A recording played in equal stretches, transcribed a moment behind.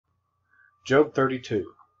Job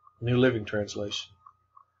 32, New Living Translation.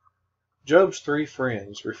 Job's 3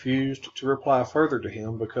 friends refused to reply further to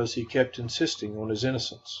him because he kept insisting on his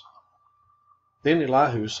innocence. Then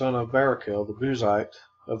Elihu, son of Barachel the Buzite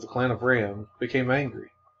of the clan of Ram, became angry.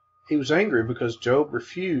 He was angry because Job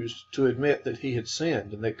refused to admit that he had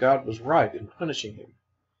sinned and that God was right in punishing him.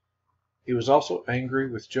 He was also angry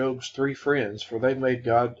with Job's 3 friends, for they made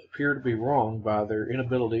God appear to be wrong by their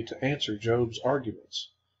inability to answer Job's arguments.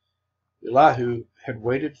 Elihu had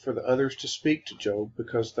waited for the others to speak to Job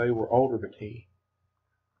because they were older than he.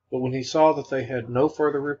 But when he saw that they had no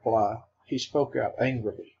further reply, he spoke out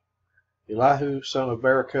angrily. Elihu, son of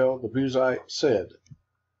Barachel the Buzite, said,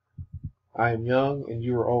 "I am young and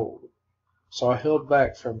you are old, so I held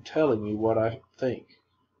back from telling you what I think.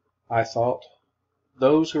 I thought,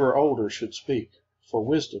 those who are older should speak, for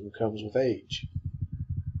wisdom comes with age.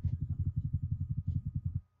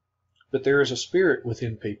 But there is a spirit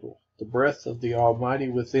within people, the breath of the Almighty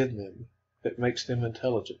within them, that makes them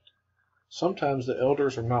intelligent. Sometimes the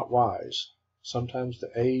elders are not wise. Sometimes the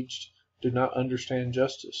aged do not understand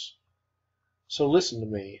justice. So listen to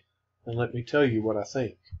me, and let me tell you what I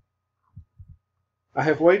think. I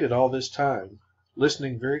have waited all this time,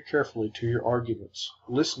 listening very carefully to your arguments,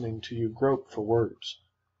 listening to you grope for words.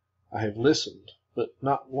 I have listened, but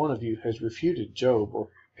not one of you has refuted Job or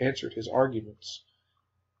answered his arguments.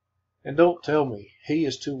 And don't tell me, he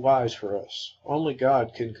is too wise for us. Only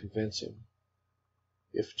God can convince him.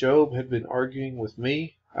 If Job had been arguing with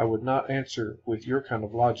me, I would not answer with your kind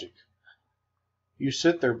of logic. You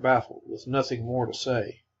sit there baffled, with nothing more to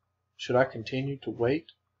say. Should I continue to wait,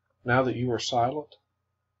 now that you are silent?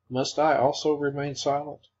 Must I also remain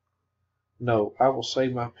silent? No, I will say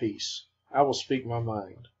my piece. I will speak my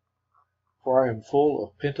mind. For I am full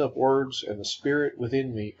of pent-up words, and the spirit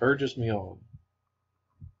within me urges me on.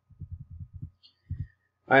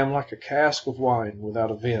 I am like a cask of wine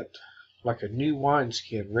without a vent, like a new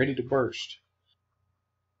wineskin ready to burst.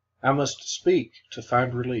 I must speak to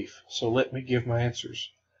find relief, so let me give my answers.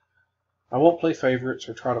 I won't play favorites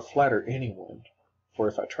or try to flatter anyone, for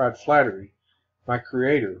if I tried flattery, my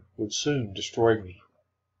Creator would soon destroy me.